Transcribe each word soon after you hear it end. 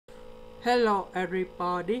Hello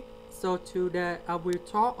everybody, so today I will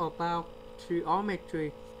talk about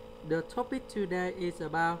trigonometry. The topic today is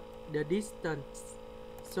about the distance.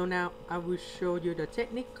 So now I will show you the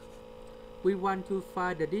technique. We want to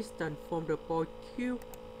find the distance from the point Q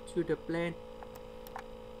to the plane,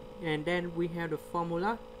 and then we have the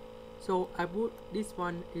formula. So I put this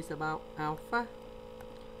one is about alpha.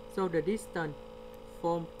 So the distance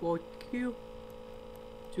from point Q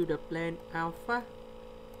to the plane alpha,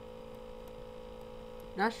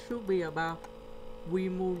 that should be about, we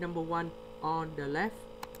move number 1 on the left,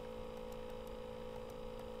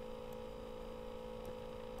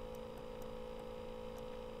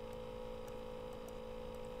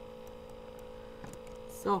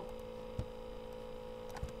 so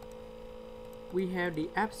we have the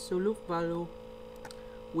absolute value.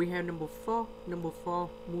 We have number 4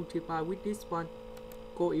 multiplied with this one.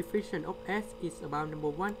 Coefficient of s is about number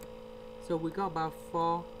 1, so we got about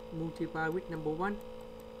 4 multiplied with number 1.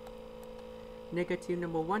 Negative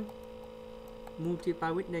number 1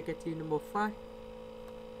 multiplied with negative number 5.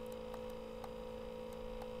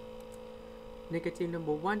 Negative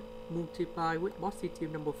number 1 multiplied with positive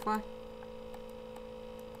number 5.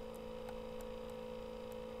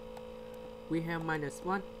 We have minus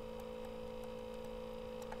 1.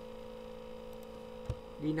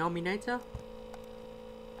 Denominator,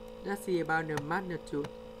 that's about the magnitude,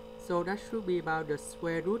 so that should be about the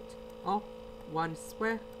square root of 1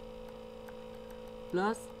 square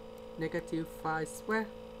plus negative 5 square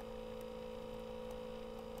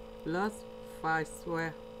plus 5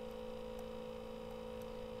 square,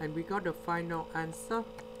 and we got the final answer.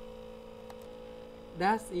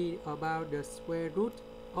 That is about the square root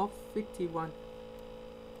of 51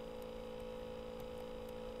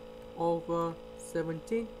 over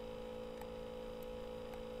 17.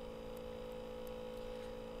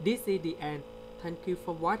 This is the end. Thank you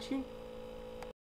for watching.